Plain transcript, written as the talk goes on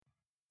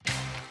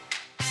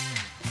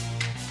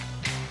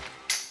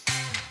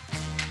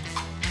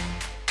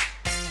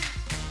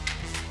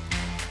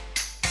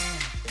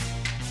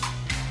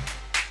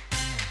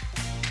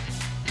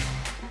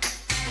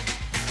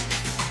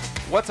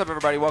What's up,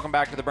 everybody? Welcome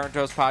back to the Burnt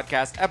Toast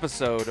Podcast,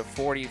 episode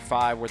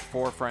 45, where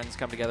 4 friends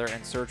come together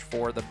and search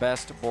for the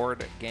best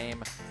board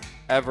game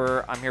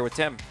ever. I'm here with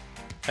Tim.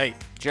 Hey.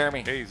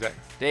 Jeremy. Hey, Zach.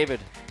 David.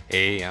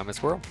 Hey, I'm a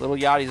squirrel. Little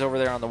Yachty's over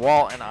there on the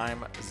wall, and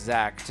I'm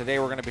Zach. Today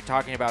we're going to be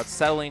talking about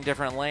settling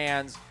different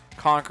lands,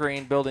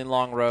 conquering, building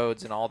long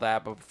roads, and all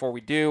that. But before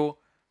we do,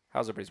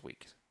 how's everybody's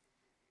week?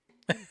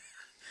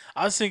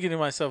 I was thinking to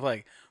myself,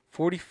 like,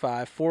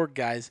 45, 4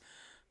 guys.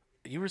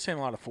 You were saying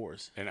a lot of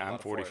 4s. And I'm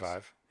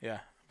 45. Yeah.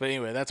 But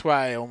anyway, that's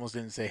why I almost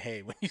didn't say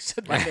hey when you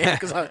said my name,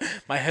 because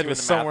my head was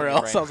the math somewhere in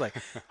your else. brain. I was like,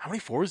 how many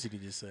 4s did you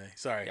just say?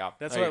 Sorry. Yeah.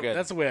 That's No, you're good.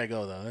 that's the way I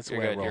go, though. That's the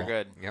You're way good. I roll. You're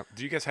good. Yep.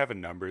 Do you guys have a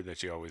number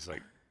that you always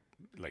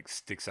like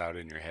sticks out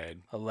in your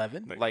head?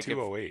 11? Like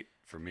 208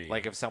 for me.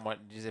 Like if someone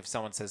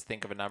says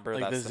think of a number,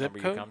 Like that's the the zip number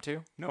you code? come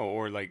to? No,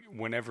 or like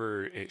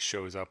whenever it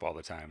shows up all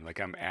the time.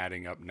 Like I'm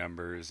adding up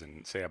numbers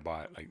and say I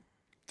bought like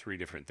 3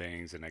 different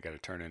things and I got to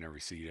turn in a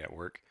receipt at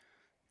work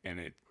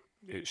and it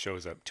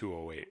shows up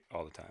 208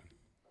 all the time.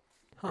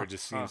 Or it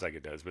just seems like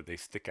it does, but they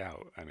stick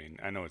out. I mean,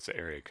 I know it's the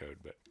area code,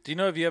 but Do you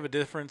know if you have a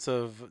difference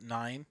of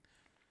 9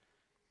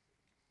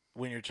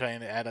 when you're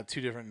trying to add up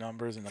 2 different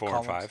numbers in the 4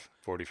 columns? and 5,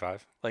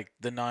 45. Like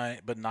the 9,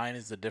 but 9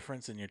 is the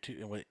difference in your two.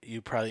 And what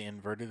you probably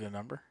inverted a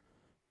number.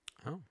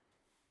 Oh.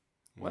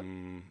 What?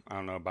 I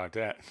don't know about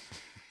that.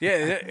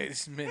 Yeah,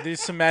 there's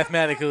some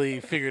mathematically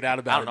figured out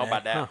about I don't know it, man.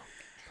 about that. Huh.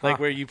 Like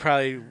where you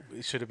probably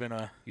should have been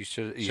You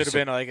should have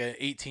been like a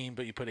 18,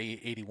 but you put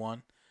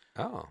 81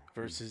 Oh.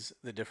 versus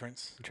the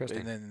difference. Interesting.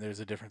 And then there's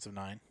a difference of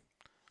 9.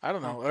 I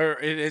don't know, or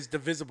it is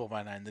divisible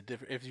by 9.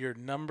 If your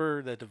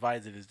number that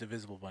divides it is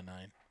divisible by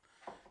 9,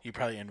 you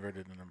probably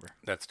inverted the number.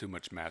 That's too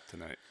much math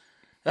tonight.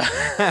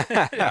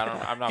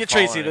 Yeah, I'm not Get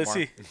following Tracy. Let's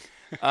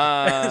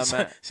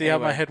anymore. see. See how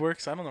my head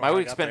works. I don't know. My how I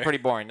week's got been there. pretty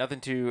boring. Nothing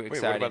too Wait,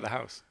 exciting. what about the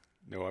house?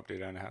 No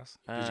update on the house?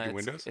 Did you get it's-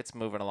 windows? It's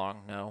moving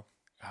along. No.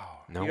 Oh,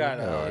 No You got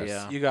windows.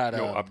 yeah. You got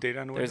no update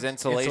on the windows? There's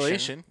insulation.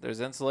 Insulation.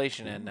 There's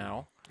insulation in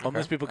now.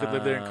 Homeless people could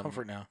live there in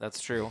comfort now.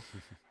 That's true.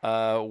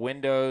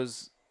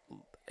 Windows.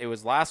 It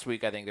was last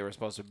week. I think they were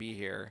supposed to be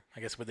here.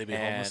 I guess would they be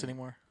homeless And-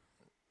 anymore?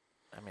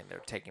 I mean, they're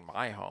taking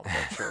my home,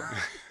 but sure.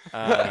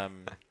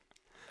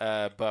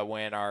 But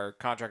when our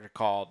contractor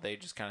called, they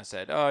just kind of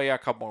said, "Oh yeah, a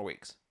couple more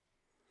weeks."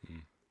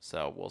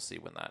 So we'll see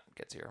when that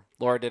gets here.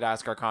 Laura did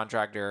ask our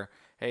contractor,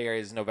 "Hey,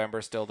 is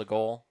November still the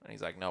goal?" And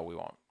he's like, "No, we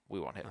won't. We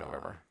won't hit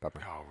November."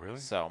 Bummer. Oh, really?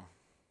 So,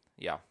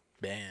 yeah.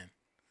 Man.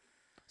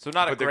 So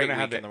not But a they're great gonna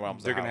week have in the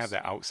realms they're of the gonna house.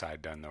 have the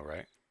outside done though,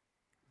 right?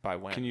 By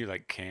when? Can you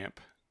like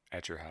camp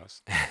at your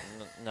house?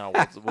 No,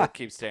 we'll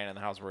keep staying in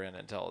the house we're in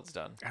until it's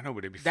done. I know,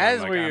 but it'd be That fun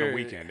is like where on a you're-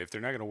 weekend. If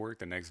they're not gonna work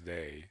the next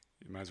day,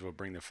 you might as well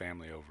bring the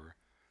family over,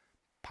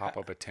 pop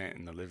up a tent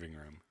in the living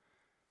room,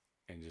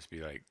 and just be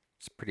like,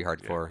 It's pretty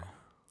hard for.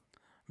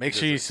 Make just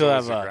sure you like still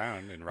towards have the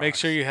ground and Make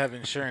sure rocks. you have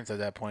insurance at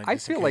that point. I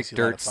just in feel like case you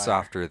light a dirt's fire.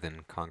 softer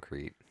than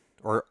concrete,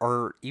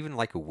 or even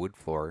like a wood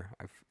floor.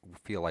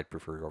 Feel I'd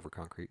prefer it over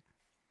concrete,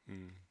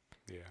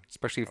 Yeah,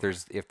 especially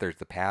if there's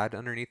the pad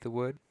underneath the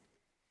wood.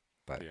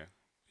 But yeah.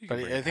 You But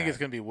can bring I a think it's pad.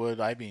 going to be wood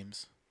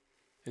I-beams.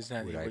 Isn't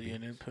that Wood what you I-beams.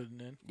 ended up putting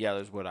in? Yeah,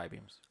 there's wood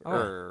I-beams. Oh.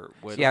 Or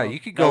wood. Yeah, you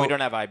could No, go- we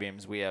don't have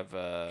I-beams. We have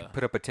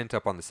put up a tent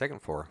up on the second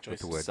floor with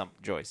Joists. the wood. some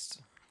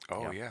joists.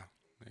 Oh Yeah. yeah,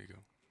 there you go.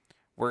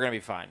 We're gonna be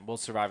fine. We'll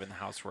survive in the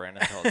house we're in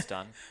until it's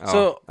done. Oh,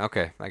 So-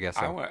 okay, I guess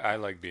so. I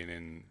like being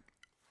in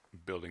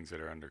buildings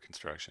that are under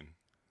construction.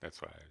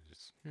 That's why I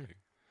just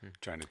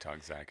trying to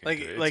talk Zach Like-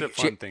 into it. like It's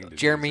a fun thing to do.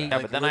 Jeremy- Yeah, Zach.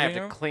 Like but then I have living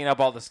to room? clean up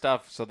all the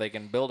stuff so they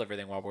can build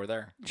everything while we're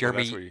there.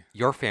 Jeremy, that's where you-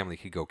 your family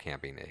could go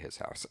camping at his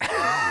house.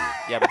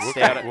 Yeah, but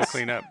We'll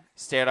clean up.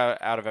 stay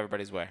out of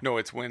everybody's way. No,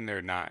 it's when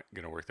they're not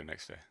gonna work the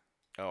next day.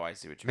 Oh, I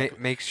see what you mean.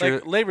 Make sure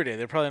Like Labor Day,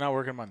 they're probably not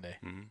working Monday.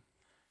 Mhm.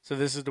 So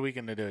this is the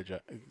weekend to do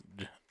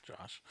it,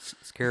 Josh.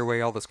 scare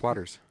away all the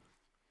squatters.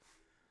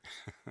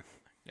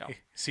 Yeah,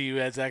 See you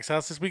at Zach's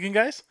house this weekend,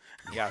 guys.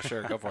 yeah,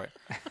 sure, go for it.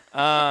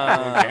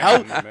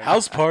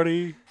 House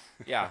party.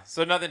 Yeah,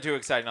 so nothing too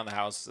exciting on the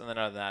house, and then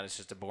other than that, it's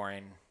just a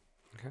boring,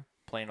 Okay.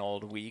 plain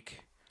old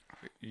week.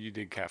 You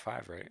did Cat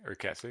 5, right? Or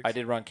Cat 6? I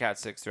did run Cat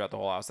 6 throughout the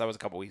whole house. That was a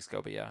couple weeks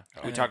ago, but yeah,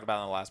 we yeah. talked about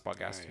it on the last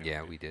podcast.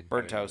 Yeah, we did.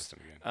 Burnt I didn't toast.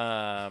 listen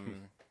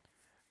again.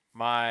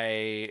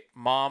 My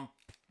mom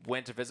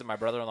went to visit my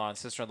brother-in-law and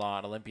sister-in-law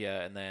in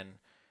Olympia, and then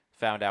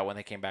found out when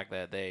they came back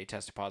that they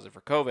tested positive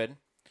for COVID.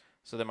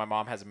 So then my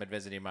mom hasn't been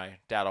visiting my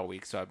dad all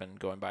week, so I've been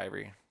going by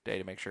every day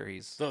to make sure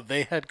he's So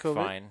they had COVID.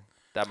 fine.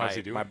 That How's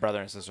he doing? my brother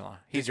and sister-in-law.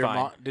 He's Did your fine.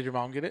 mom? Did your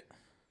mom get it?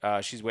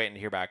 She's waiting to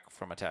hear back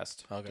from a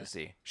test Okay. to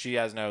see. She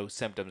has no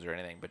symptoms or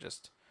anything, but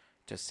just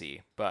to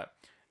see. But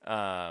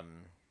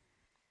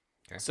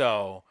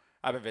so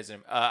I've been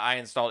visiting. I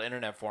installed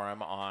internet for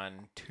him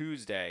on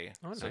Tuesday,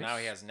 Oh, so now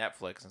nice. he has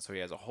Netflix, and so he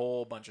has a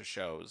whole bunch of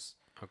shows.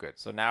 Oh, good.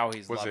 So now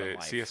he's Was loving it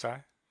life.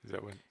 CSI? Is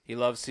that what? He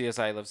loves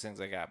CSI, he loves things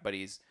like that, but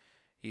he's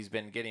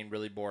been getting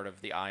really bored of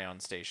the Ion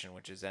station,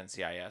 which is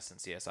NCIS and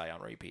CSI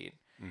on repeat.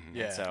 Mhm.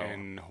 Yeah. So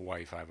And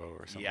Hawaii 5-0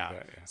 or something yeah. like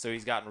that. Yeah. So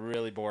he's gotten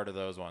really bored of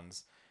those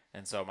ones.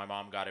 And so my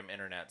mom got him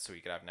internet so he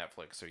could have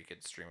Netflix so he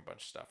could stream a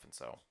bunch of stuff. And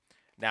so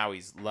now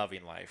he's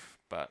loving life,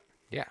 but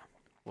Yeah.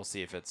 we'll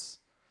see if it's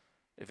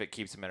if it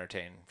keeps them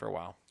entertained for a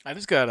while. I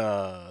just got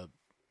I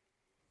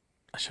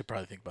should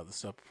probably think about this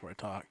stuff before I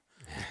talk.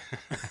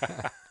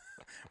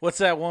 What's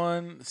that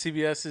one?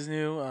 CBS is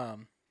new.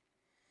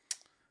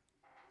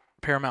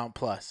 Paramount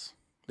Plus.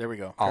 There we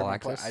go. All Paramount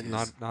access? Plus. I Not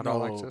just, All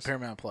no, access?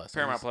 Paramount Plus.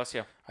 Paramount Plus,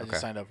 yeah. I just Okay.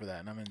 signed up for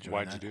that, and I'm enjoying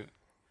Why'd that. you do it?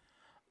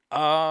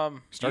 Star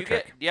do you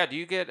Trek. do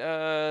you get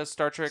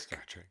Star Trek?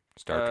 Star Trek.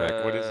 Star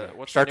Trek. What is it?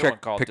 What's Star the new Trek one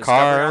called? Picard.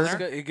 Discovery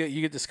on there?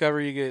 You get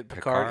Discovery, you get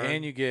Picard, Picard.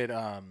 and you get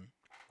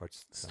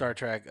What's Star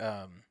Trek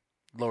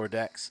Lower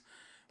Decks,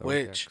 Lower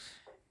which Decks?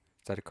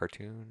 Is that a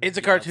cartoon? it's a Yeah, it's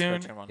a cartoon,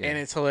 cartoon one. and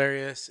it's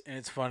hilarious, and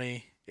it's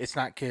funny. It's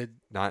not kid.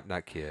 not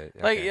kid.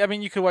 Like, Okay. I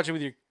mean, you could watch it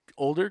with your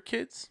older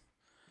kids,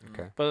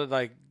 Okay. but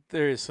like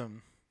there is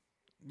some,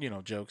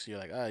 jokes. You're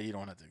like, you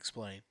don't have to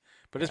explain,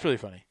 but it's really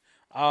funny.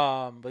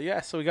 But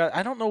yeah, so we got.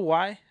 I don't know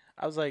why.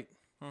 I was like,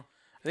 I How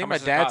think much my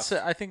does it dad cost?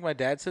 said. I think my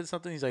dad said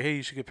something. He's like, hey,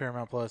 you should get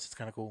Paramount Plus. It's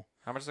kind of cool.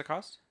 How much does it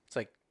cost? It's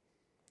like,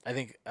 I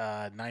think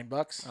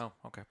 $9. Oh,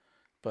 okay.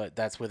 But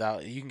that's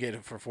without. You can get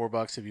it for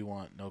 $4 if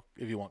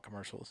you want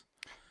commercials.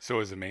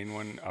 So is the main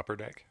one Upper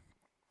Deck?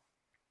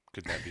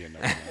 Could that be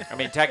another one? I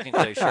mean,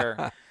 technically, sure.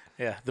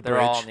 Yeah, the They're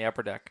bridge. all on the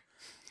upper deck.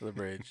 The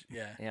bridge.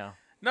 Yeah. Yeah.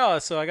 No,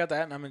 so I got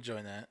that and I'm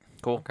enjoying that.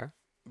 Cool. Okay.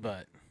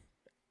 But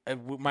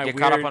Get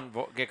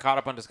caught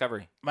up on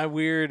Discovery. my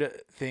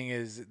weird thing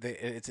is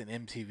it's an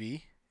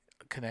MTV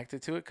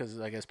connected to it because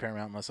I guess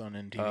Paramount must own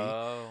MTV.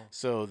 Oh.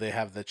 So they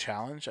have the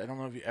challenge. I don't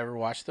know if you ever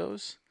watched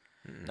those,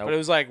 Nope. but it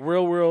was like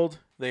Real World.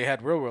 They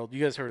had Real World.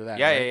 You guys heard of that?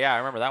 Yeah, right? yeah. I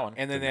remember that one.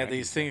 And then The they had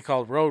these 90s, things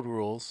called Road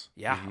Rules.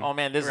 Yeah. Mhm. Oh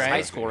man, this Right. is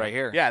high school right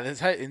here. Yeah,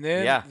 and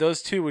then Yeah.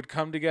 those two would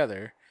come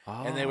together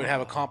and they would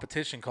have a Oh.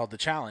 competition called the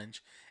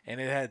Challenge, and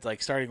it had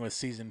like starting with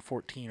season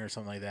 14 or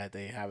something like that.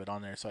 They have it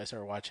on there, so I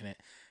started watching it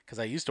because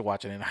I used to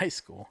watch it in high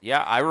school.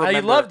 Yeah, I remember.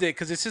 I loved it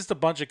because it's just a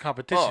bunch of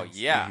competitions. Oh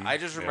yeah, Mhm. I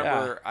just Yeah.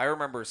 remember. I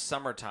remember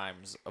summer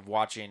times of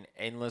watching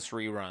endless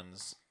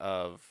reruns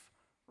of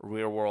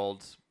Real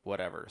World,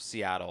 whatever,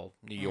 Seattle,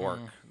 New York,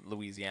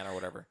 Louisiana, or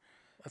whatever.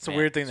 That's a Man,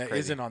 weird thing it's that crazy.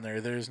 isn't on there.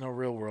 There's no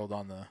Real World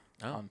on the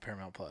Oh. on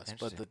Paramount Plus, but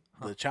Interesting.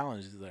 the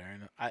Challenge is there,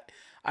 and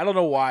I don't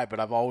know why, but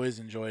I've always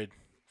enjoyed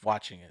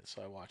watching it,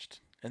 so I watched.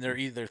 And they're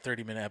either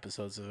 30-minute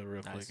episodes, so they're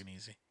real Nice. quick and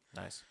easy.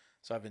 Nice.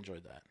 So I've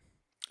enjoyed that.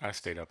 I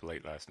stayed up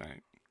late last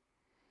night.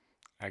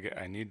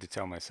 I need to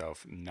tell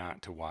myself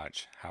not to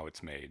watch how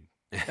it's made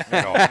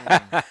at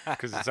all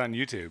because it's on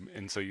YouTube,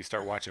 and so you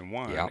start watching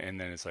one, Yep. and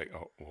then it's like,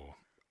 oh, well,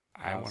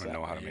 I How's want to that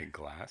know how to made? make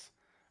glass.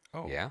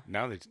 Oh, Yeah.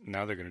 Now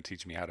they're going to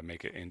teach me how to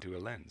make it into a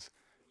lens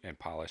and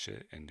polish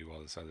it and do all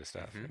this other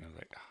stuff. And I was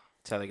like, "Ah,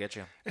 That's how they get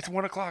you. it's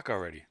 1 o'clock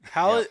already.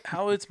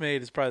 How it's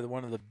made is probably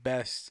one of the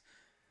best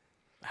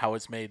how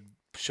it's made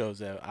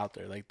shows out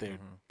there. Like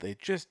they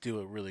just do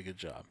a really good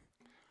job.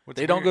 What's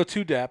They don't go weird-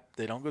 too depth.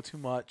 They don't go too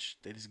much.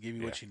 They just give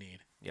you what Yeah. you need.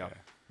 Yeah.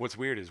 What's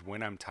weird is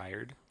when I'm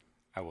tired,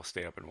 I will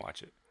stay up and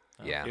watch it.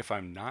 Yeah. If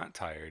I'm not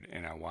tired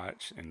and I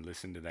watch and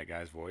listen to that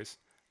guy's voice,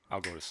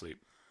 I'll go to sleep.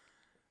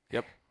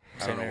 Yep.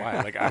 I don't know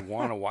why. Like I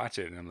want to watch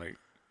it, and I'm like,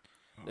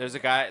 There's a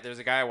guy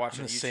I watch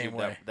I'm on the same YouTube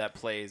way. that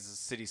plays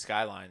City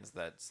Skylines.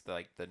 That's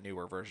like the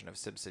newer version of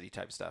SimCity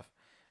type stuff,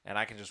 and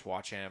I can just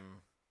watch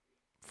him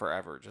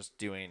forever, just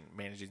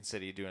managing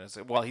city, doing this.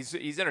 Well, he's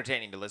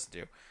entertaining to listen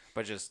to,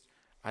 but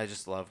I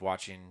just love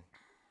watching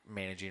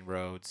managing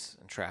roads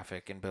and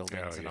traffic and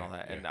buildings and yeah, all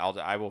that, yeah. and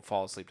I will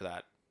fall asleep to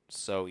that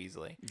so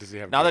easily. does he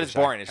have? Now that it's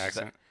British boring, it's just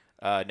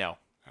accent? no,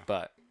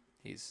 but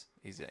he's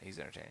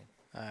entertaining.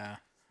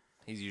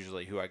 He's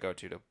usually who I go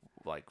to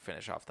like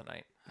finish off the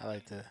night. I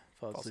like to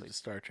fall asleep asleep. to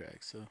Star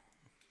Trek. So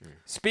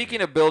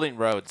Speaking of building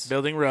roads,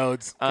 building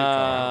roads. Good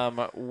call.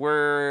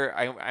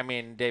 I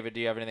mean, David, do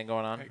you have anything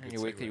going on Hey, in good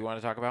your week that segue. you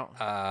want to talk about?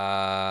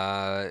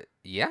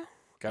 Yeah.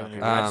 Got a Okay.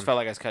 new I just Um, felt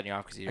like I was cutting you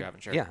off because you haven't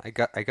shared. Yeah, I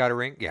got a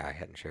ring. Yeah, I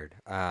hadn't shared.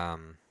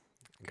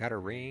 Got a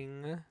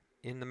ring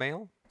in the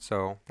mail,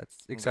 so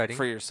that's exciting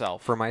For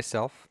yourself. for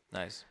myself.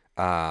 Nice.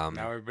 Now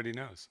everybody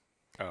knows.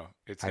 Oh,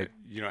 I-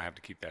 you don't have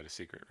to keep that a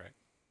secret, right?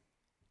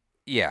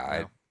 Yeah, No.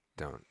 I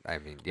don't. I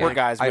mean, yeah, We're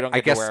guys. We don't I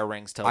get guess, to wear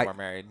rings till I- we're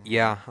married.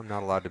 Yeah, I'm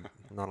not allowed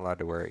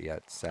to wear it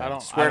yet. Sad. I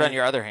don't- Swear it on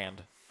your other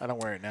hand. I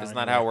don't wear it now. Isn't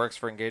that how it works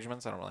for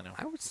engagements? I don't really know.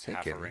 I was Half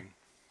a thinking ring.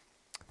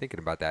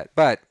 about that,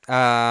 but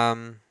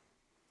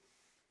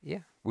yeah,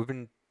 we've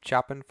been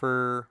shopping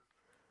for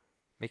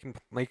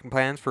making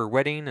plans for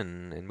wedding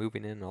and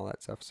moving in and all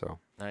that stuff. So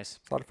Nice.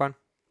 it's a lot of fun.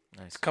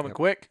 Nice. It's coming Yep.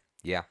 quick.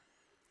 Yeah.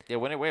 Yeah.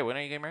 When are you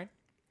getting married?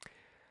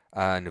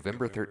 November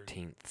November.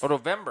 13th. Oh,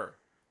 November.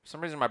 For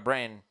some reason, my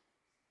brain.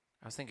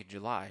 I was thinking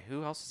July.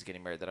 Who else is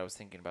getting married that I was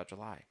thinking about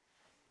July?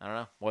 I don't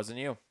know. Wasn't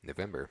you?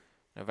 November.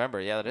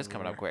 November. Yeah, that is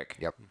coming up quick.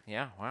 Yep.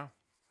 Yeah. Wow.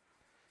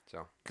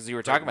 So Because you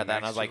were talking about that,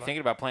 and I next was like July.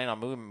 thinking about planning on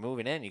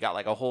moving in. You got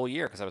like a whole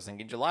year because I was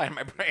thinking July in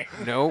my brain.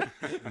 nope.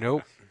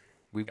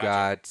 We've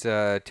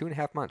Gotcha. got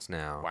 2.5 months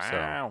now. So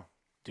Wow.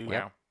 Dude,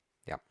 Wow.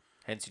 Yep.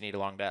 Hence, you need a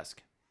long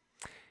desk.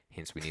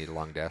 hence we need a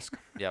long desk.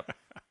 Yep.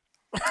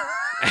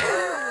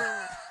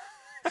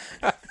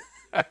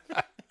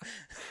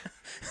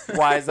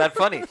 Why is that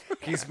funny?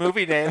 He's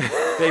moving in.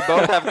 They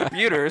both have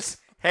computers.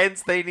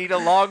 Hence, they need a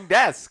long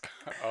desk.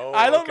 Oh,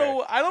 I don't okay.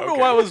 know. I don't know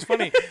Okay. why it was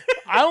funny.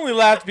 I only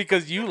laughed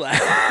because you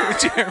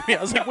laughed, Jeremy.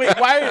 I was like, wait,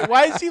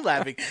 why is he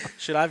laughing?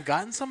 Should I have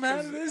gotten some out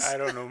of this? I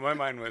don't know. My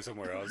mind went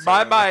somewhere else.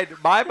 My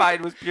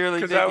mind was purely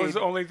Because thinking. that was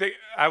the only thing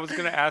I was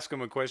gonna ask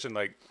him a question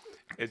like,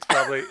 it's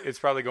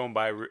probably going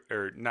by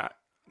or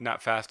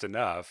not fast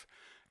enough,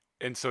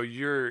 and so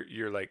your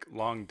like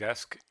long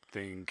desk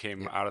thing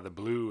came out of the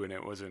blue, and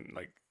it wasn't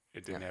like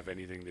it didn't have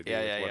anything to do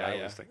with what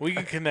I was thinking. We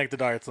can connect the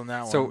dots on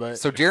that So one, but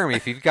so Jeremy,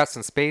 if you've got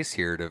some space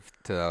here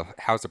to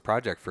house a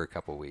project for a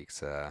couple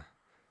weeks, I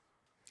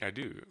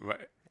do.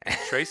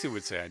 Tracy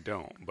would say I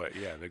don't, but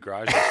yeah, the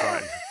garage is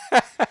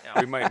fine.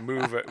 We might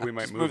move. We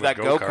might Just move move a that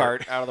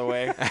go-kart out of the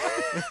way.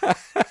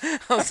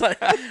 I was like,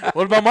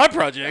 what about my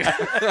project?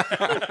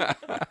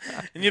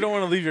 And you don't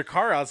want to leave your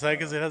car outside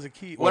because it has a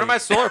key. What are my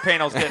solar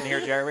panels getting here,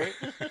 Jeremy?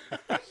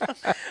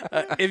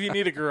 If you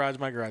need a garage,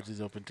 my garage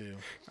is open too.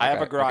 I have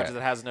a Okay, garage okay.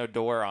 that has no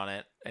door on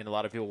it, and a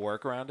lot of people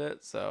work around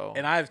it, so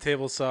And I have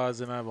table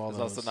saws and I have all there's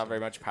those. also not very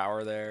much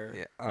power there.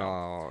 yeah.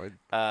 Oh,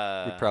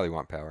 Uh, we probably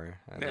want power.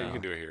 I don't Yeah, you know.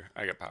 can do it here.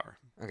 I got power.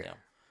 Okay. Yeah.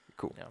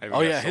 Cool. Yeah. I even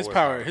Oh got yeah, his solar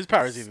power. His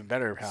power is even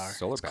better power.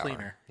 Solar it's power.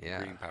 cleaner. Yeah.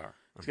 Green power.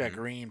 He's got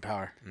green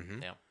power.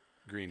 Hmm. Yeah.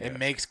 Green. It desk.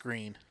 makes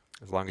green.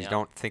 As long as Yeah. you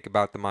don't think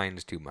about the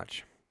mines too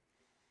much.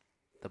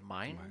 The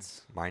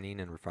mines? Mining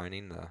and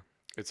refining,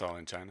 It's all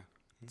in China.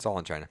 it's all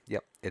in China.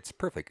 Yep. It's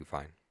perfectly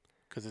fine.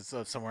 Because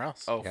it's somewhere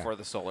else. Oh, Yeah. for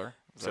the solar.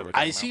 Is that what we're Silicon.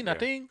 talking I see about?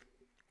 nothing.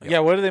 Yep. Yeah,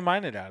 what do they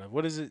mine it out of?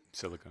 What is it?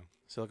 Silicon.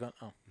 Silicon?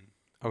 Oh.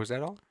 Oh, is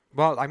that all?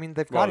 Well, I mean,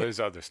 they've Well, got it. there's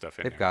other stuff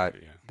in They've there. got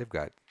but yeah, they've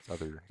got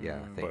other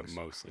but things.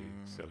 mostly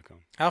silicon.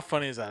 How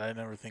funny is that? I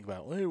never think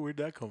about, hey, where'd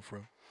that come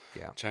from?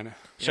 Yeah. China.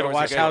 You Should've know where's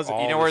watched a good- How's It- You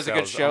all know the where's a good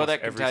cells, show almost that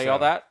can every tell you all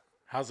cell. that?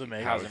 How's it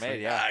made? How's it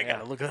made? Yeah. I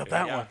gotta look up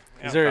that Yeah. one.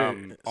 Yeah. Is there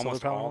Almost solar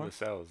power all one? the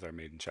cells are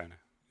made in China.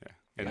 Yeah,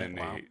 and Yeah, then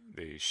wow.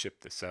 they ship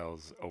the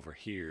cells over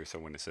here. So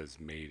when it says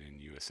made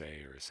in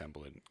USA or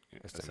assembled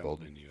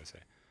Assembled. in USA,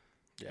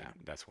 Yeah.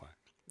 that's why.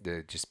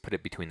 They just put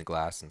it between the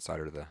glass and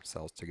solder the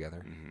cells together.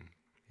 Hmm.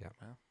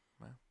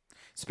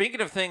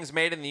 Speaking of things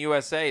made in the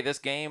USA, this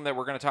game that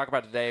we're going to talk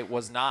about today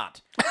was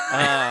not.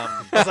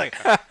 I was like,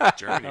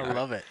 Germany. I right?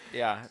 love it.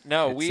 Yeah.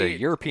 No, It's a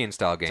European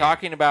style game.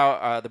 talking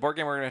about the board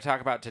game we're going to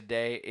talk about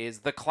today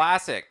is the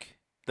classic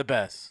The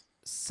best.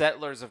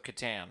 Settlers of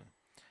Catan.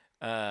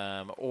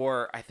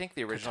 Or I think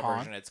the original Catan?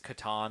 version, it's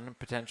Catan,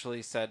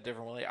 potentially said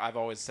differently. I've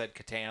always said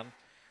Catan.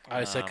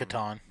 I said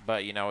Catan.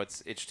 But you know, it's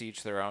to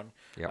each their own.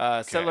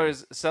 Yep.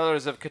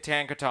 Settlers of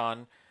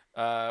Catan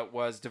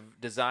was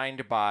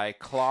designed by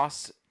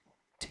Klaus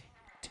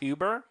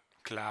Tuber.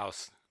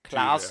 Klaus.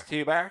 Klaus Tuber.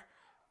 Tuber.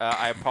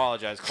 I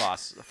apologize,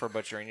 Klaus, for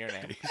butchering your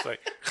name. He's like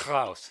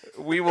Klaus.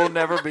 We will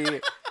never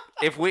be.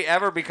 If we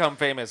ever become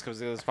famous because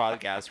of this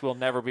podcast, we'll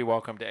never be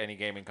welcome to any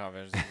gaming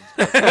conventions.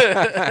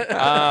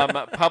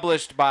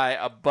 Published by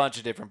a bunch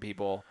of different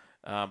people,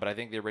 but I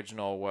think the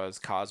original was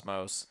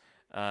Cosmos.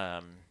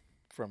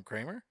 From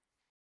Kramer?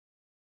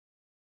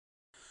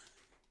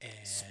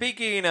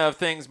 Speaking of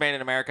things made in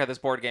America, this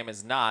board game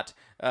is not.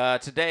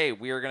 Today,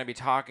 we are going to be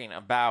talking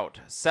about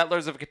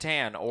Settlers of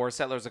Catan, or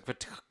Settlers of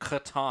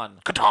Catan,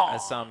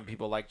 as some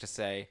people like to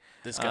say.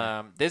 This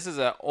guy. This is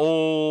an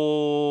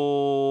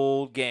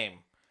old game.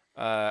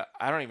 I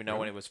don't even know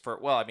when it was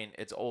first. Well, I mean,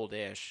 it's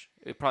old-ish.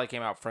 It probably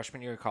came out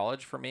freshman year of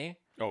college for me.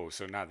 Oh,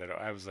 so not that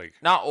I was like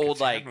Not old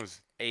Catan like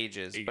was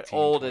ages, 18, but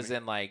old 20. as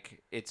in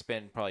like it's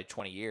been probably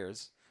 20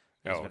 years.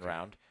 It's Oh, been okay.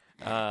 around.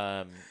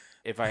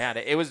 If I had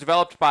it, it was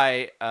developed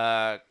by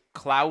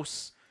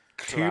Klaus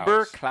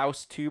Tuber.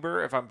 Klaus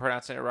Tuber, if I'm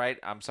pronouncing it right.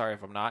 I'm sorry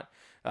if I'm not.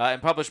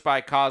 And published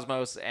by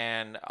Cosmos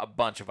and a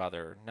bunch of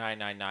other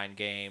 999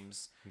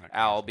 games, Not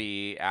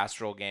Albi,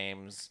 Astral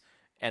Games,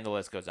 and the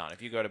list goes on.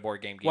 If you go to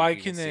Board Game Geek, Why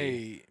you can see they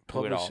who it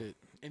publish all- it?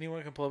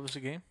 Anyone can publish a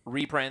game?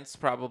 reprints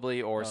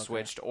probably, or Okay.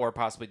 switched, or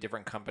possibly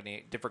different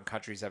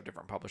countries have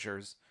different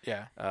publishers.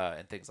 Yeah.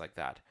 And things like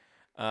that.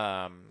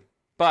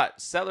 But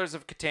Settlers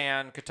of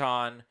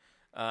Catan,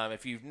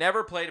 if you've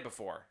never played it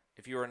before,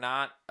 if you are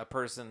not a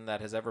person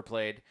that has ever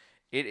played,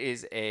 it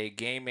is a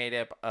game made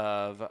up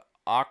of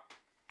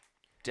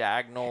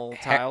octagonal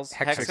tiles,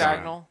 hexagon.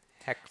 hexagonal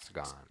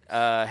Hexagon.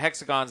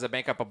 hexagons that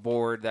make up a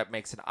board that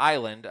makes an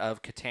island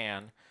of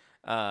Catan.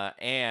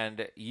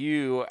 And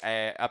you,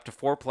 up to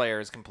 4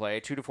 players can play,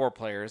 2 to 4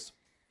 players.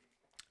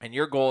 And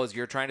your goal is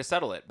you're trying to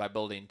settle it by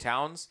building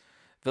towns,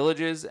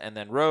 villages, and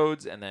then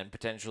roads, and then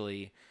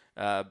potentially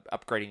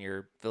upgrading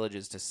your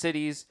villages to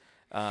cities.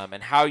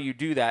 And how you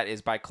do that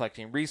is by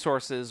collecting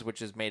resources,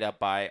 which is made up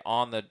by,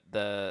 on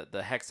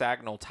the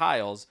hexagonal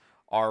tiles,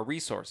 are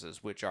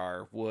resources, which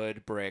are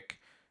wood, brick,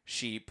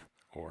 sheep,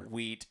 Ore.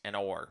 wheat, and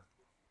ore.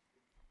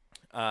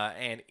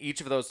 And each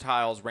of those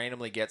tiles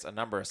randomly gets a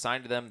number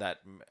assigned to them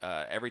that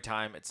every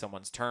time it's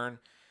someone's turn,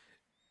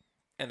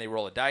 and they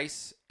roll a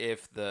dice.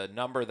 If the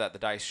number that the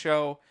dice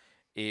show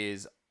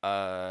is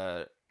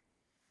a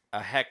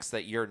hex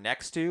that you're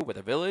next to with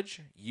a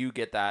village, you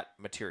get that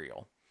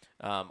material.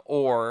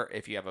 Or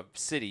if you have a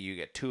city, you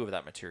get 2 of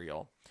that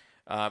material.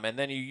 And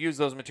then you use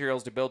those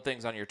materials to build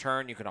things on your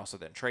turn. You can also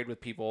then trade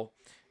with people,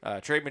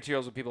 trade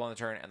materials with people on the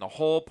turn. And the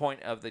whole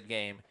point of the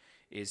game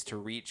is to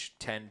reach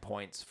 10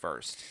 points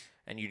first.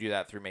 And you do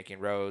that through making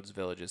roads,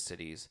 villages,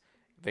 cities,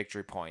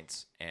 victory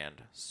points,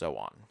 and so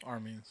on.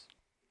 Armies.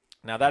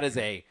 Now, that is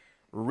a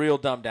real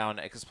dumbed down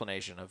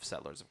explanation of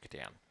Settlers of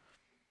Catan.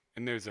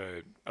 And there's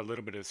a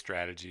little bit of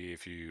strategy.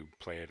 If you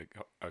play it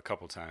a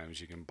couple times,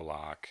 you can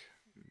block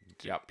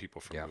people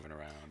from moving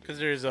around. Because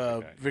there's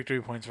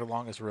victory points for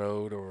longest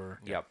road or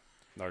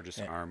largest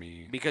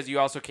army. Because you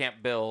also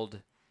can't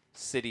build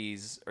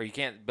cities or you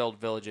can't build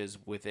villages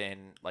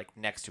within like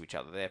next to each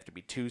other. They have to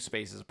be 2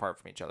 spaces apart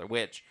from each other,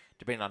 which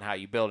depending on how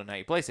you build and how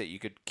you place it, you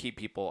could keep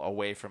people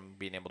away from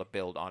being able to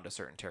build onto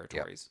certain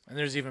territories. And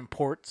there's even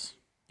ports.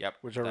 Yep.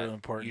 Which are really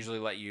important. Usually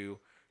let you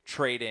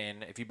trade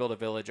in. If you build a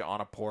village on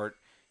a port,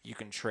 you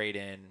can trade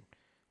in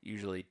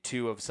usually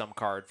 2 of some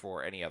card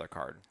for any other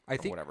card. I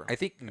think whatever. I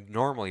think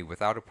normally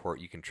without a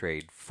port you can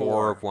trade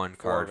 4 of one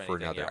card of for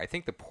anything, another. yeah. I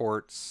think the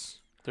ports.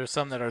 There's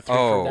some that are 3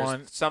 for There's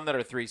 1. some that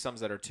are 3, some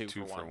that are 2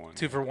 2 for 1.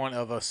 2 for 1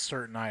 of a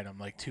certain item,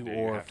 like 2 Yeah, you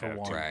ore have to for have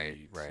 1. two Right,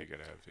 beads, right. You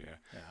gotta have,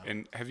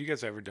 And have you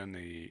guys ever done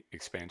the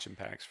expansion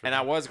packs for And that?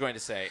 I was going to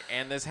say,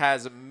 and this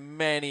has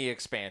many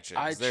expansions.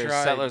 I There's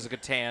tried. Settlers of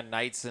Catan,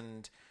 Knights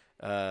and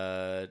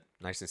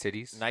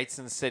Cities. Knights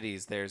and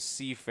Cities. There's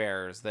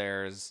Seafarers.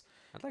 There's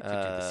I'd like to do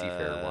the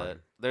Seafarer one.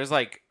 There's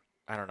like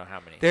I don't know how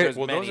many. There- There's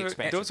Well, many those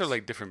expansions. are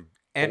like different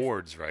And-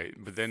 boards, right?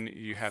 But then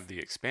you have the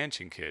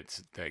expansion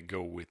kits that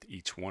go with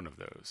each one of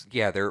those.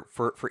 Yeah, they're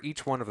for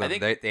each one of I them.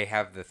 think- They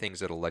have the things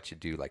that'll let you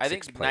do like I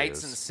 6 think players.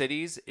 Knights and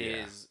Cities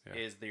Yeah,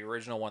 is the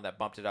original one that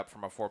bumped it up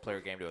from a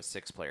 4-player game to a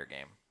 6-player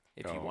game.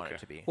 If you Oh, want it okay.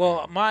 to be.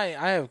 Well, I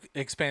have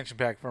expansion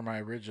pack for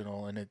my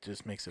original, and it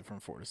just makes it from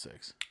 4 to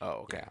 6. Oh,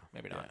 okay. Yeah.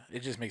 Maybe not. Yeah,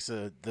 it just makes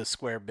the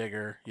square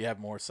bigger. You have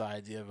more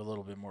sides. You have a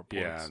little bit more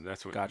ports. Yeah,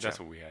 that's what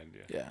we had.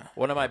 Yeah. Yeah.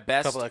 One of my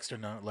best Couple extra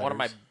letters. One of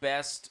my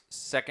best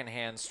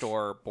secondhand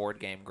store board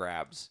game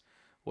grabs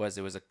was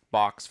it was a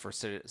box for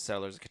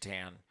Settlers of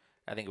Catan.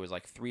 I think it was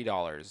like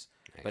 $3,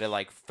 but it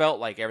like felt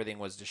like everything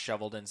was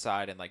disheveled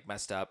inside and like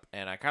messed up.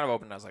 And I kind of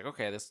opened. And I was like,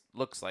 okay, this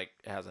looks like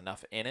it has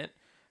enough in it.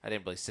 I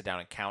didn't really sit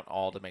down and count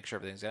all to make sure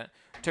everything's in it.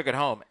 Took it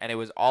home, and it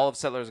was all of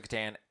Settlers of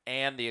Catan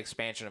and the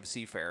expansion of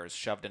Seafarers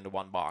shoved into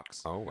one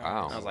box. Oh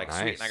wow! And I was like, nice.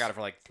 sweet, and I got it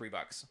for like $3. It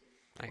was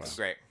Nice.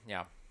 great.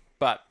 Yeah,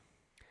 but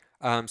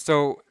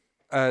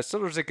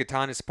Settlers of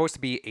Catan is supposed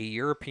to be a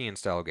European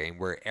style game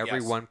where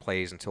everyone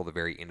plays until the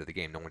very end of the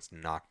game. No one's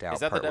knocked out is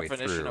that the partway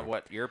definition through. of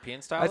what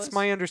European style That's is?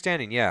 my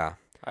understanding. Yeah.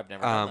 I've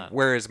never done that.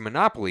 Whereas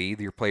Monopoly,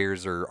 your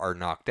players are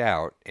knocked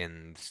out,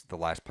 and the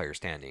last player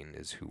standing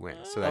is who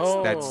wins. So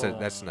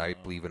that's I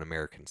believe an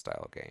American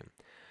style game.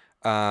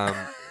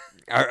 I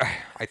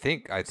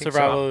think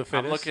Survival so. of the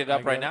I'm fittest, looking it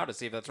up I right guess. now to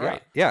see if that's Yeah,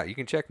 right. yeah, you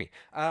can check me.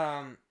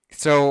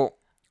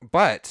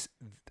 But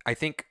I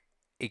think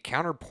a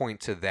counterpoint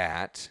to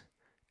that,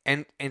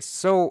 and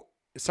so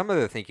some of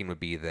the thinking would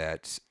be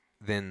that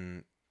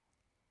then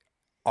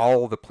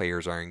all the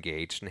players are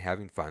engaged and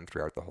having fun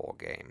throughout the whole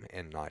game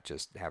and not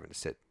just having to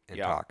sit and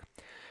Yeah. talk.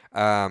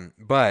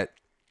 But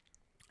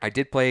I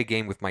did play a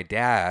game with my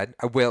dad,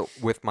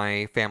 with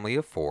my family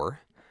of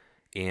 4,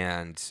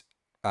 and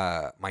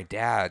my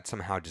dad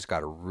somehow just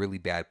got a really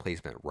bad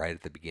placement right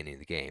at the beginning of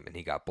the game, and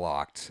he got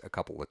blocked a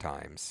couple of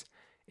times.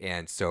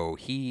 And so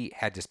he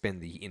had to spend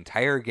the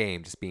entire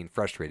game just being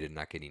frustrated and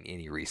not getting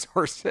any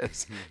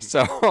resources.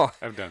 So,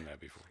 I've done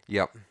that before.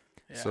 yep.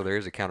 Yeah. So there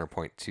is a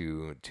counterpoint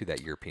to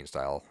that European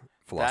style That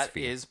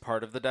philosophy. is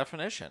part of the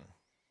definition.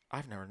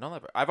 I've never known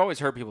that. I've always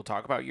heard people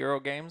talk about Euro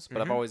games,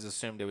 but I've always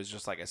assumed it was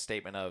just like a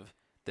statement of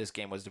this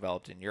game was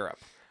developed in Europe.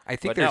 I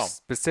think but there's no.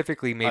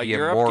 specifically maybe a a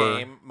Europe more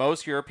game.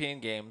 Most European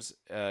games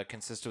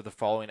consist of the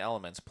following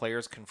elements: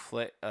 players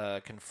conflict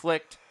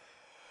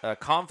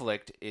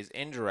is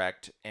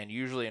indirect and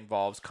usually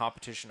involves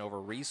competition over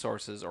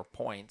resources or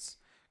points.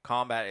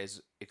 Combat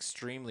is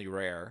extremely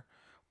rare.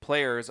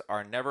 Players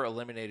are never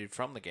eliminated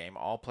from the game.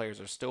 All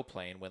players are still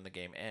playing when the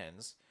game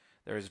ends.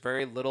 There is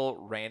very little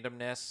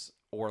randomness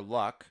or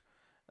luck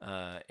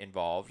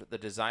involved. The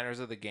designers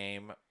of the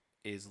game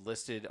is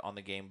listed on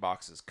the game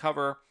box's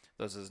cover.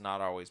 This is not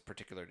always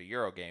particular to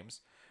Euro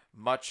games.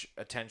 Much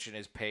attention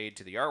is paid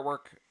to the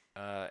artwork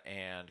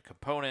and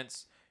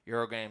components.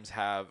 Euro games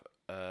have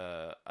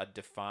a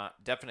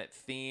definite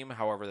theme.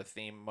 However, the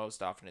theme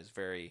most often is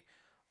very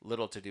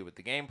little to do with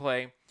the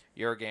gameplay.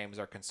 Euro games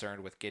are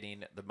concerned with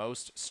getting the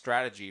most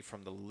strategy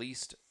from the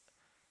least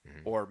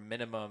or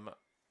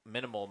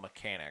minimal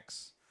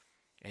mechanics.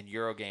 And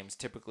Euro games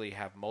typically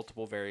have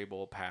multiple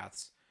variable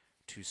paths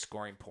to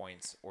scoring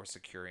points or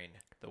securing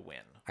the win.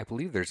 I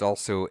believe there's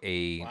also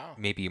a Wow.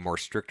 maybe a more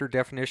stricter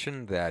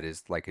definition that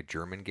is like a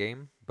German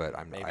game, but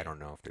I Maybe. don't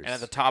know if there's And at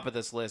the top of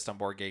this list on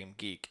Board Game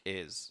Geek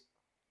is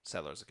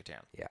Settlers of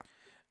Catan.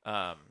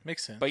 Yeah.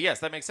 Makes sense. But yes,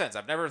 that makes sense.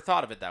 I've never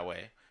thought of it that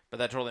way, but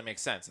that totally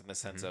makes sense in the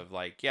sense Mm-hmm. of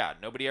like, yeah,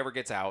 nobody ever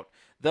gets out.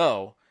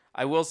 Though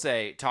I will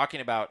say,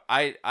 talking about,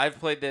 I've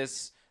played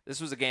this. This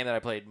was a game that I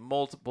played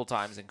multiple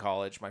times in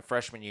college. My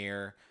freshman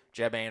year,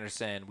 Jeb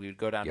Anderson, we would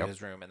go down to Yep.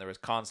 his room, and there was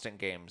constant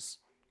games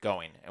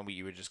going, and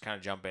you would just kind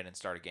of jump in and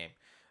start a game.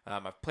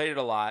 I've played it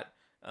a lot,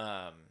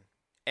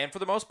 and for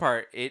the most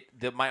part,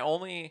 my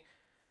only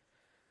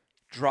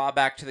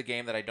drawback to the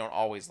game that I don't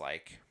always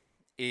like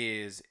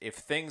is if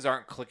things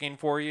aren't clicking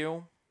for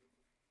you,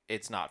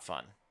 it's not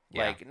fun.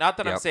 Yeah. Like, not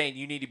that I'm Yep. saying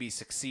you need to be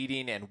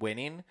succeeding and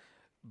winning,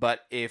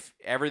 but if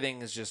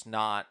everything is just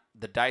not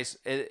the dice,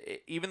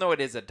 even though it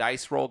is a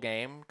dice roll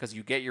game, because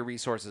you get your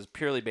resources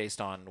purely based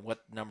on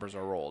what numbers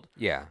are rolled,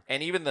 Yeah.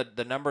 and even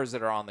the numbers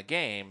that are on the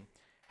game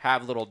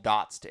have little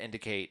dots to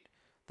indicate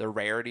the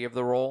rarity of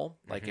the roll.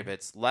 Like if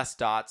it's less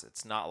dots,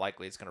 it's not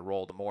likely it's going to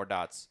roll. The more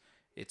dots,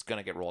 it's going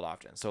to get rolled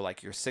often. So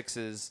like your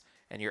 6s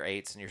and your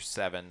 8s and your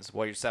 7s.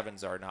 Well, your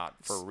 7s are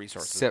not for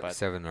resources, but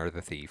 7 are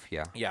the thief.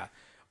 Yeah. yeah,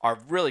 are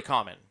really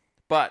common.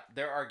 But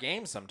there are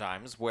games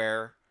sometimes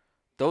where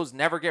those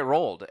never get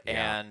rolled,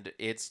 Yeah. and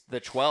it's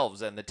the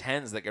 12s and the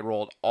 10s that get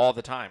rolled all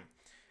the time.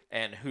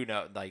 And who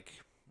knows, like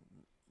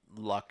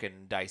luck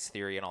and dice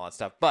theory and all that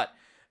stuff. But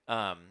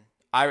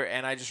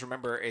I just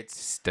remember it's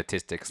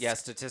Statistics.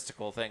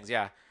 statistical things,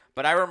 yeah.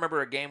 But I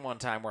remember a game one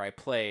time where I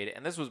played,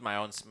 and this was my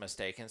own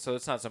mistake, and so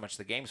it's not so much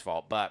the game's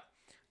fault, but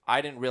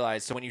I didn't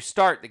realize. So when you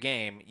start the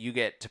game, you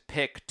get to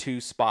pick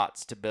 2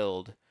 spots to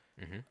build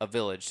a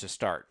village to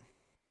start.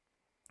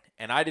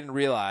 And I didn't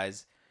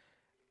realize,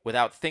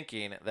 without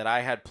thinking, that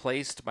I had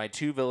placed my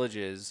 2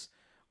 villages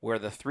where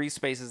the 3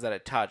 spaces that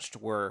it touched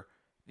were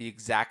the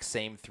exact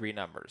same 3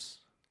 numbers.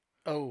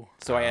 Oh,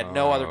 So I had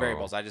no other Oh.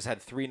 variables. I just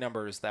had 3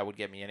 numbers that would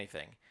get me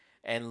anything.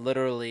 And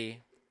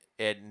literally,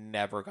 it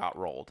never got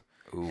rolled.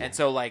 Ooh. And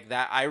so like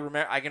that,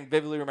 I can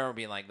vividly remember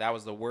being like, that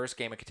was the worst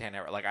game of Catan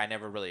ever. Like I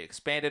never really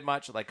expanded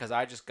much, like because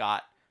I just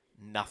got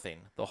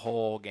nothing the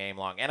whole game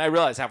long. And I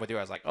realized halfway through,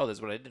 I was like, oh, this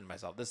is what I did to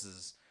myself. This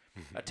is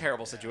a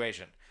terrible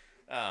situation.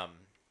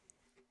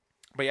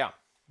 But yeah,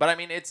 but I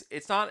mean, it's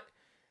not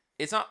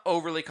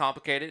overly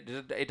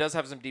complicated. It does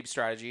have some deep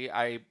strategy.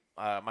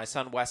 My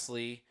son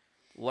Wesley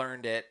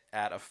learned it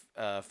at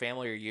a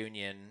family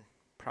reunion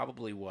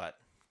probably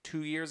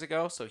 2 years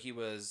ago. So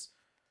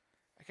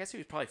I guess he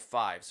was probably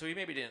 5. So he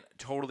maybe didn't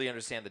totally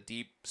understand the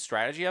deep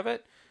strategy of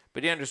it,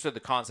 but he understood the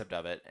concept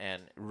of it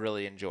and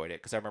really enjoyed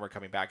it. Because I remember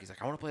coming back, he's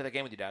like, I want to play that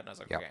game with you, Dad. And I was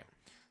like, Yep. okay.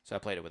 So I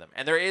played it with him.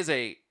 And there is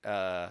a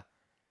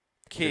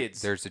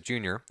kids There's a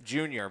junior.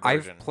 junior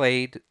version. I've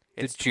played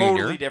the It's junior.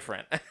 totally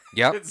different.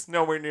 Yep. It's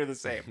nowhere near the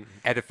same.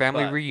 At a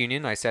family But-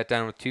 reunion, I sat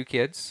down with 2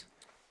 kids,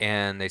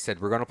 and they said,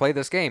 we're going to play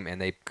this game.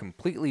 And they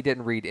completely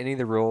didn't read any of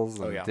the rules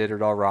and yeah. did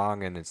it all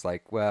wrong. And it's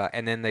like, well,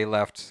 and then they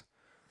left,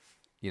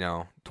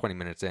 20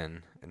 minutes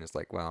in. And it's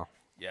like, well,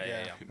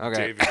 Yeah.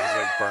 okay. David was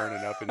like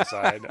burning up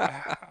inside.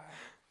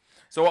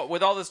 So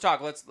with all this talk,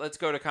 let's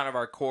go to kind of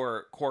our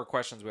core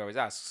questions we always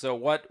ask. So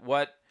what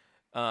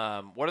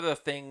are the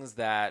things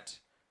that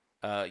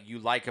you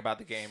like about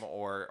the game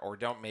or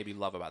don't maybe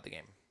love about the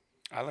game?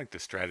 I like the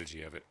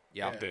strategy of it.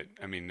 Yeah.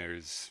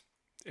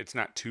 It's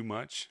not too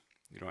much.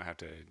 You don't have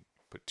to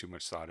put too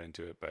much thought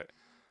into it, but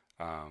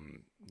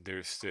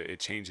it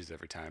changes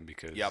every time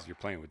because Yep. you're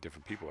playing with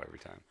different people every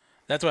time.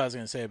 that's what I was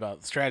gonna say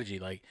about strategy.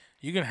 Like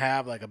you can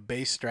have like a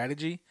base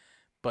strategy,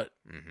 but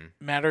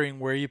mattering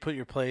where you put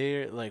your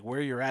player, like where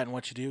you're at and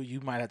what you do,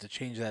 you might have to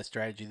change that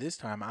strategy. This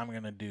time, I'm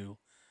gonna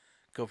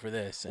go for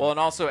this. Well, and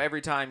also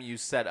every time you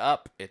set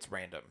up, it's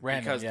random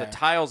because yeah. the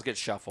tiles get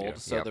shuffled. Yeah.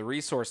 So Yep. the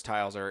resource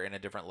tiles are in a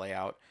different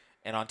layout,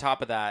 and on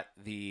top of that,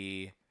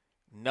 the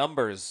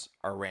numbers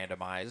are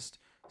randomized.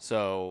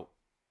 So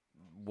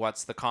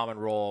what's the common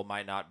roll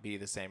might not be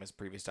the same as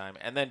previous time,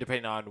 and then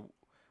depending on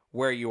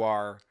where you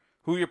are,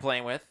 who you're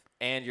playing with,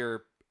 and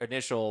your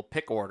initial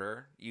pick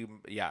order,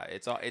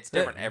 it's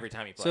different every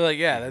time you play. So like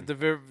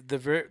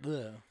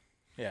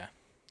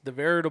the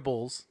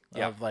variables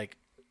Yeah. of like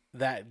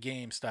that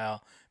game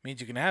style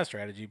means you can have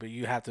strategy, but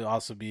you have to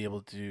also be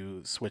able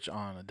to switch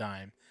on a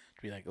dime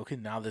to be like, okay,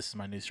 now this is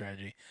my new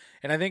strategy.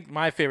 And I think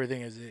my favorite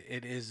thing is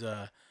it is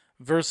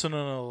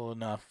versatile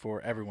enough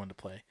for everyone to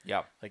play,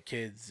 yeah. like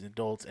kids,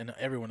 adults, and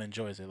everyone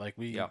enjoys it. Like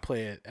we Yeah.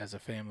 play it as a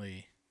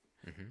family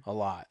a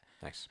lot.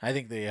 Nice. I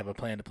think they have a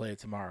plan to play it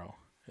tomorrow,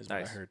 is what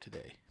Nice. I heard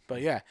today.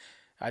 But yeah,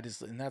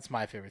 and that's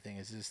my favorite thing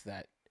is just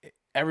that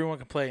everyone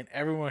can play and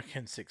everyone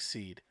can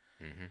succeed.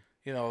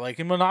 Like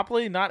in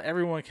Monopoly, not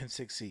everyone can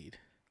succeed.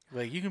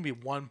 Like you can be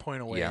 1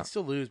 point away Yeah. and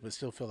still lose, but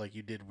still feel like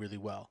you did really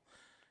well.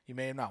 You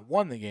may have not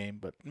won the game,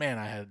 but man,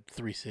 I had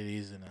 3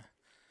 cities and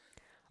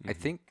I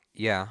think,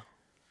 yeah,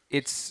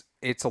 it's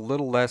a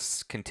little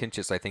less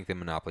contentious, I think, than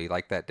Monopoly.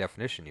 Like that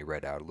definition you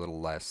read out, a little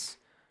less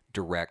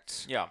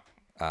direct. Yeah.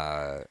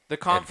 The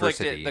conflict.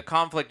 Adversity. The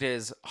conflict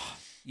is,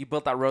 you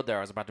built that road there.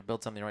 I was about to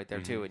build something right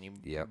there too, and you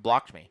Yep.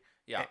 blocked me.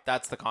 Yeah,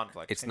 that's the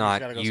conflict. It's And you just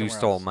not gotta go you somewhere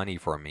stole else. money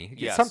from me.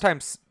 Yes.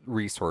 Sometimes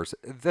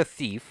the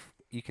thief,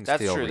 you can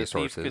that's steal true.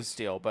 resources. The thief could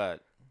steal,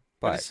 but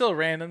but it's still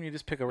random. You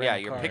just pick a random yeah,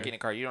 you're card. picking a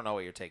card. You don't know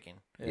what you're taking.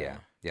 yeah.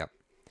 Yep.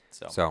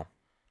 So, So,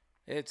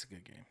 It's a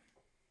good game.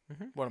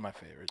 One of my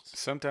favorites.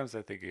 Sometimes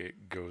I think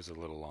it goes a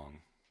little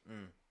long,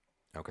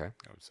 okay.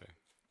 I would say.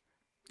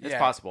 it's Yeah.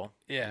 possible.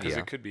 Yeah. Because Yeah.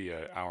 it could be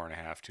an hour and a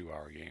half, 2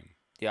 hour game.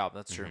 Yeah,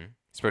 that's true.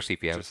 Especially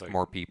if you have Just like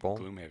more people,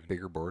 Gloomhaven.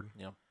 bigger board.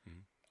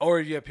 Or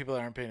you have people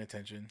that aren't paying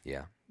attention.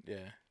 Yeah.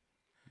 Yeah.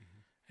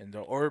 And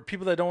or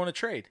people that don't want to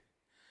trade.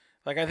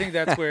 Like I think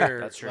that's where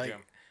That's true, like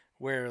Jim.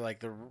 where like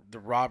the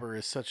robber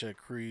is such a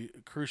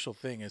crucial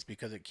thing is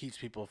because it keeps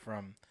people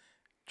from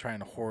trying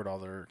to hoard all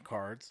their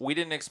cards. We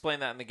didn't explain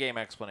that in the game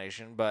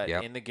explanation, but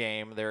Yep. in the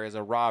game there is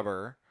a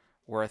robber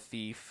or a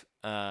thief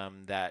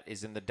that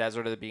is in the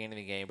desert at the beginning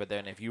of the game. But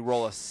then if you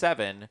roll a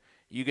 7,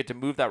 you get to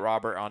move that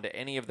robber onto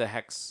any of the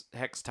hex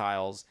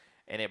tiles,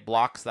 and it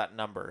blocks that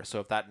number. So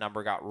if that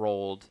number got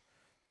rolled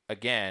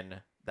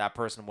again, that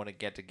person wouldn't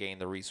get to gain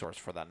the resource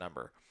for that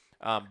number.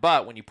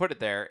 But when you put it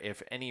there,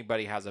 if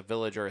anybody has a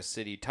village or a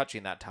city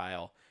touching that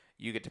tile,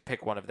 you get to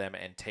pick one of them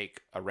and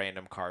take a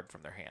random card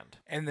from their hand.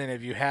 And then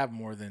if you have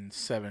more than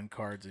 7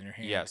 cards in your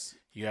hand, Yes.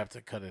 you have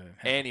to cut it in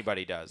half.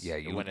 Anybody does. Yeah,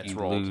 you- when it's you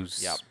rolled.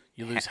 lose- Yep.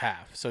 You lose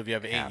half. So if you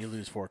have 8, half. you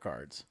lose 4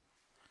 cards.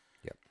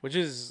 Yep. Which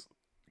is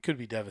could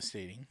be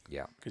devastating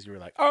Yeah. because you were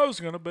like, I was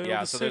gonna build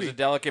Yeah. a So city. there's a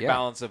delicate Yeah.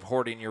 balance of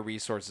hoarding your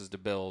resources to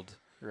build,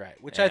 Right,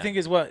 which I and think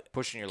is what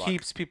pushing your luck.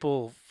 keeps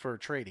people for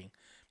trading.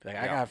 Like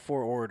I Yeah. got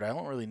 4 ordered. I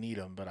don't really need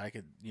them, but I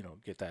could,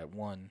 get that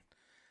one.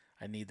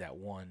 I need that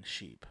one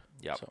sheep.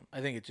 Yep. So I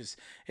think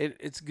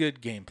it's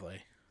good gameplay.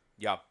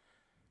 Yep.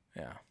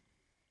 Yeah.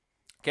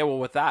 Okay. Well,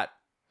 with that,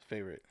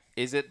 Favorite.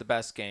 is it the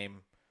best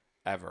game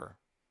ever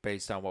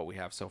based on what we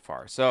have so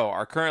far? So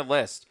our current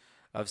list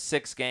of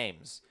 6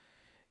 games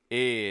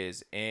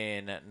is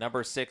in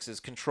number 6 is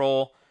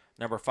Control.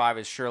 Number 5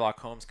 is Sherlock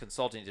Holmes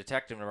Consulting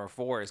Detective. Number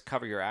 4 is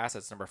Cover Your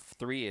Assets. Number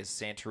 3 is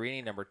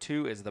Santorini. Number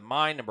 2 is The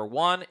Mine. Number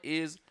 1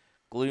 is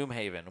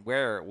Gloomhaven.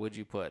 Where would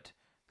you put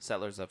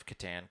Settlers of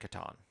Catan?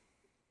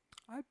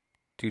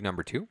 Do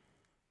number 2.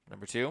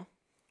 Number 2?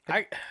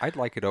 I'd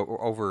like it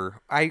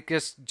over. I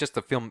guess just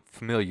the film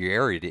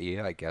familiarity,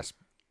 I guess,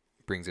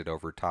 brings it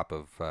over top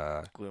of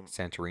Gloom.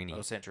 Santorini. Oh,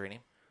 Santorini.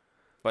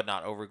 But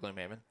not over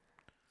Gloomhaven.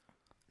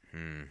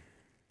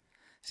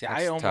 See,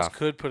 That's I almost tough.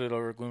 could put it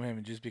over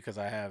Gloomhaven just because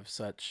I have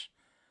such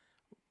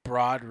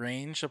broad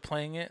range of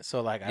playing it.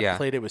 So like I Yeah.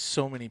 played it with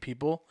so many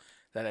people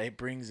that it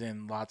brings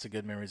in lots of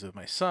good memories with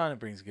my son. It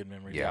brings good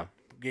memories Yeah.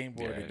 of Game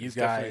Board and you it's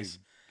definitely guys.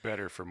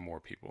 better for more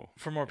people.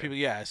 For more people,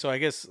 yeah. So I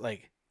guess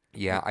like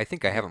Yeah, I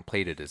think I haven't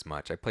played it as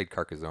much. I played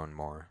Carcassonne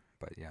more,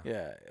 but yeah.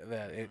 yeah,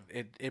 that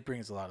it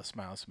brings a lot of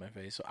smiles to my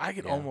face. So I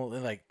could Yeah.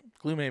 almost like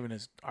Gloomhaven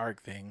is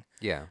ARC thing,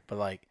 Yeah. but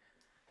like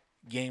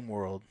Game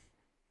World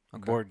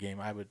Okay. board game,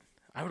 I would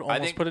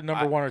almost think put it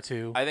number 1 or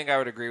 2. I think I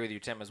would agree with you,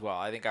 Tim, as well.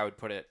 I think I would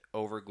put it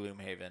over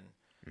Gloomhaven.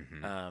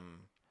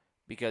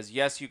 Because,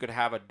 yes, you could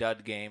have a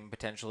dud game,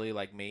 potentially,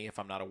 like me, if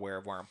I'm not aware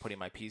of where I'm putting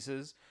my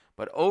pieces.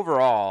 But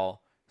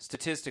overall,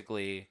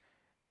 statistically,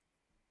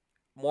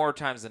 more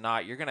times than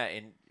not, you're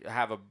going to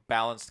have a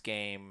balanced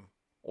game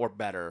or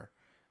better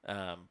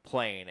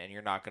playing, and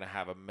you're not going to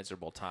have a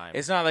miserable time.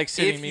 It's not like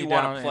sitting If me you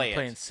wanna down and play it.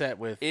 playing set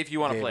with. If you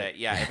want to David. play it,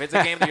 yeah. If it's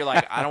a game that you're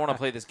like, I don't want to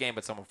play this game,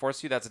 but someone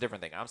forced you, that's a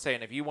different thing. I'm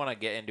saying if you want to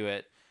get into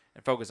it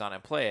and focus on it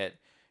and play it,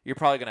 you're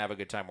probably going to have a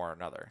good time or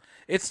another.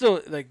 It's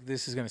still like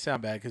this is gonna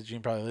sound bad because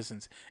Gene probably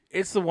listens.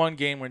 It's the one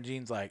game when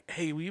Gene's like,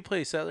 "Hey, will you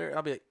play Settler?"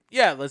 I'll be like,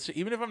 "Yeah, let's."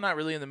 Even if I'm not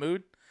really in the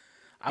mood,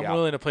 I'm Yeah.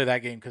 willing to play that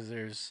game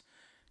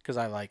because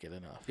I like it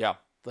enough. Yeah.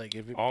 Like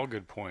if it, All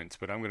good points,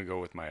 but I'm going to go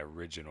with my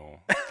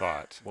original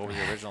thought. What was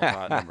your original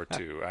thought? Number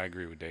 2. I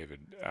agree with David.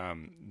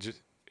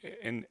 Just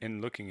in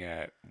looking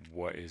at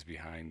what is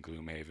behind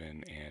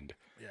Gloomhaven, and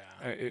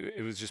yeah,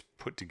 it was just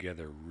put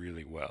together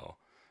really well.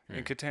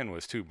 And Catan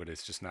was too, but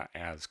it's just not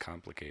as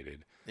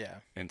complicated. yeah,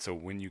 And so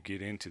when you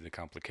get into the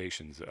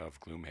complications of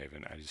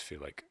Gloomhaven, I just feel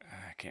like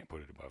I can't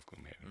put it above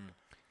Gloomhaven.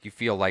 You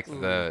feel like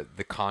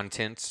the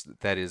content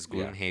that is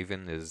Yeah.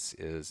 Gloomhaven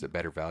is a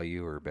better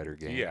value or a better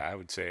game? Yeah, I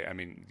would say. I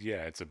mean,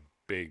 yeah, it's a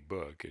big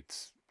book.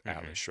 It's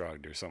Atlas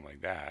Shrugged or something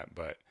like that.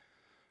 But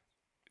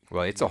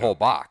Well, it's a whole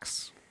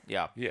box.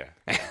 Yeah. yeah,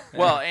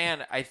 Well,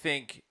 and I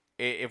think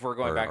if we're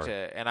going Or- back or-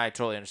 to, and I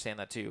totally understand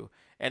that too,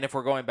 and if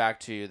we're going back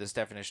to this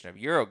definition of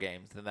Euro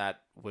games, then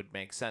that would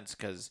make sense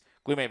because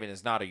Gloomhaven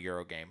is not a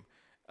Euro game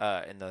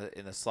in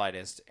the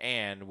slightest.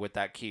 And with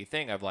that key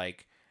thing of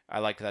like, I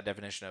like that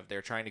definition of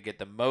they're trying to get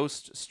the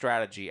most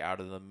strategy out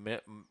of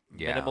the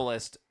Yeah.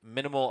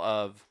 minimal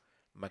of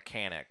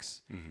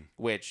mechanics,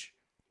 which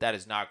that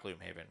is not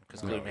Gloomhaven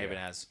because No, Gloomhaven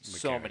yeah. has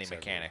so many Mechanics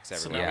mechanics so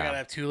everywhere. now we Yeah. gotta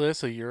have 2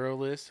 lists: a Euro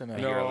list and a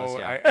Euro no, list,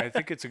 yeah. I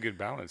think it's a good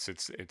balance.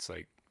 It's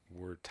like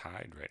we're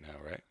tied right now,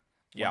 right?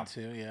 Yeah. 1,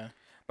 2, yeah.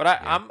 But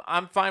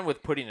I'm fine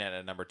with putting it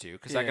at number 2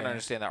 because I can Yeah.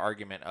 understand the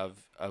argument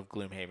of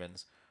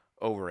Gloomhaven's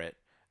over it.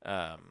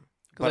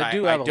 But I I,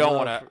 do I have a don't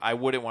love want for- to. I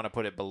wouldn't want to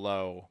put it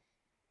below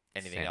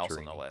anything else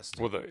on the Santorini. list.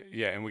 Well,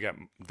 and we got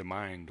the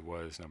Mind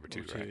was number 2,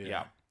 Number 2, right?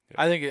 yeah.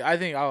 I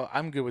think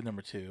I'm good with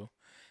number 2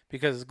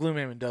 because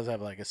Gloomhaven does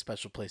have like a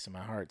special place in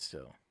my heart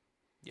still.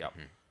 Yep.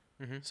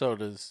 So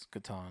does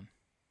Catan,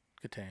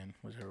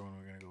 whichever one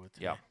we're gonna go with.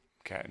 Today. Yeah.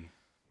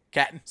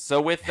 Catan.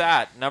 So with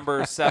that,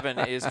 number 7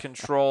 is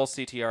Control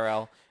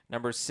CTRL.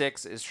 Number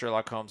 6 is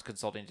Sherlock Holmes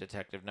Consulting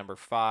Detective. Number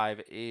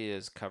 5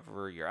 is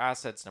Cover Your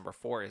Assets. Number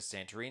 4 is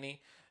Santorini.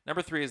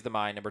 Number 3 is The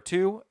Mine. Number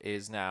 2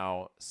 is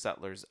now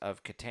Settlers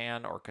of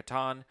Catan or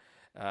Catan.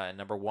 And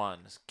number 1,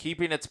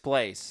 keeping its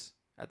place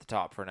at the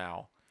top for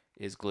now,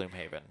 is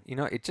Gloomhaven. You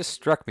know, it just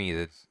struck me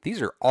that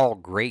these are all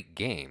great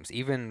games.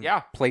 Even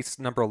place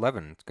number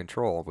 11,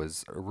 Control,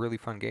 was a really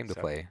fun game to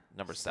play.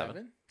 Number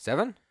 7.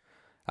 7?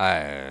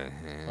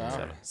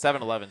 Wow.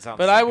 7-Eleven sounds.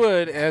 But I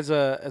would, as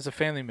a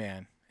family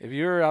man, if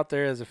you're out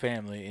there as a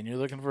family and you're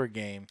looking for a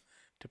game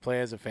to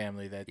play as a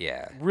family that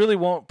really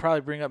won't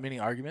probably bring up many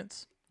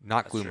arguments.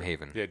 Not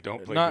Gloomhaven. Yeah,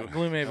 don't play Not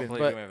Gloomhaven. Don't play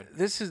But Gloomhaven.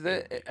 this is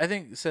I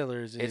think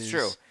Settlers is. It's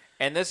true.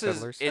 And this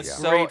Settlers? is Yeah.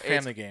 so Great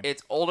family game.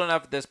 It's old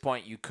enough at this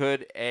point. You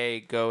could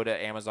go to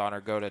Amazon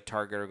or go to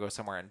Target or go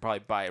somewhere and probably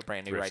buy it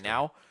brand new Thrift right store.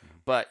 now.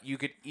 But you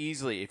could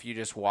easily, if you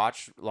just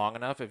watch long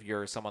enough, if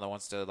you're someone that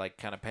wants to like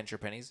kind of pinch your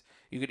pennies,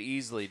 you could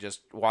easily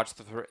just watch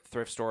the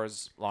thrift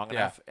stores long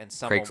enough, and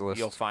Craigslist.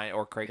 you'll find,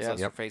 or Craigslist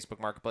Yep. or Facebook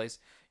Marketplace,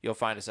 you'll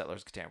find a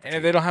Settlers Catan for And cheap.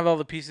 if they don't have all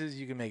the pieces,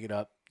 you can make it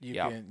up.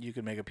 Yep. You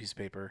can make a piece of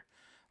paper.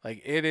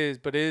 Like it is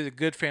a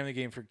good family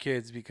game for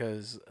kids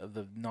because of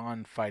the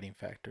non-fighting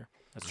factor.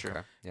 That's true.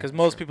 Okay. Because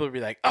most people would be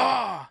like,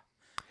 you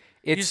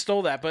It's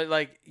stole that, but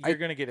like you're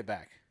gonna get it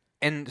back.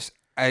 and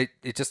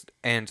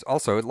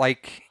also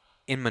like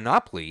in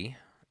Monopoly,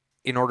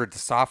 in order to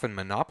soften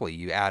Monopoly,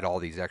 you add all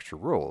these extra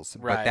rules.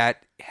 Right. But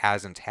that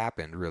hasn't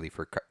happened really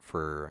for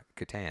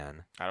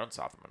Catan. I don't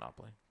soften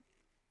Monopoly.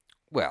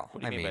 Well,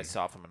 What do you mean by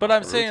soften Monopoly? But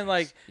I'm saying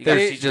like you gotta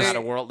there's teach them how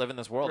just- to live in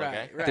this world,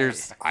 okay? Right.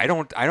 there's I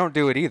don't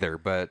do it either,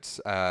 but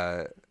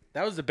that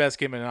was the best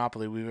game of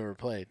Monopoly we've ever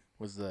played.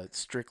 Was the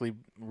strictly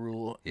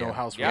rule no Yeah.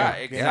 house Yeah,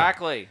 rule.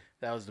 exactly.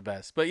 That was the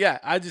best. But yeah,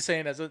 I'm just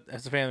saying as a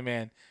family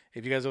man,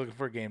 if you guys are looking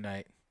for a game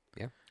night,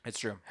 It's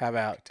true. have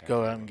out, Catan.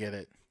 go out and get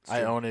it.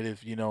 I true. own it.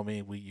 If you know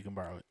me, you can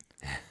borrow it.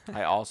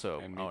 I also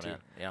And me own too.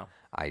 it. Yeah.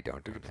 I don't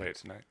We do can play it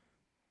tonight.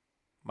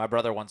 My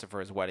brother wants it for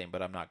his wedding,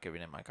 but I'm not giving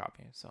him my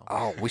copy. So.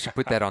 Oh, we should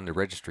put that on the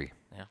registry.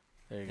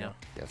 There you Yeah. go.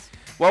 Yes.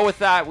 Well, with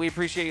that, we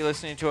appreciate you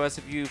listening to us.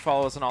 If you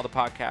follow us on all the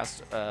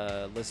podcast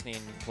listening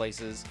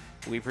places,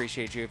 we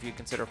appreciate you. If you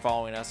consider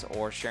following us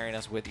or sharing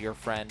us with your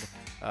friend,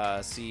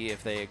 see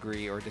if they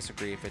agree or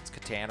disagree if it's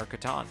Catan or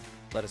Catan.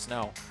 Let us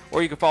know.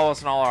 Or you can follow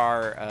us on all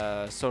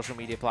our social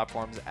media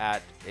platforms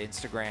at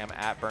Instagram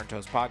at Burnt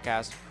Toast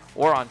Podcast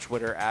or on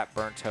Twitter at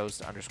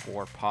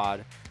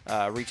BurntToast_pod.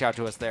 Reach out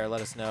to us there.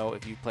 Let us know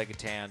if you play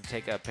Catan.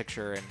 Take a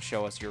picture and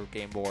show us your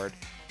game board.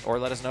 Or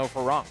let us know if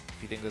we're wrong.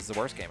 If you think this is the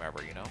worst game ever,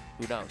 who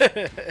knows?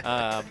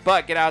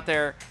 But get out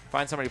there,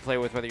 find somebody to play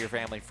with, whether you're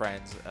family,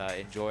 friends.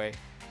 Enjoy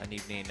an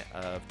evening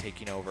of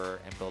taking over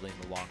and building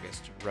the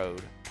longest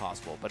road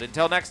possible. But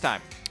until next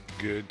time.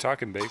 Good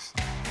talking, base.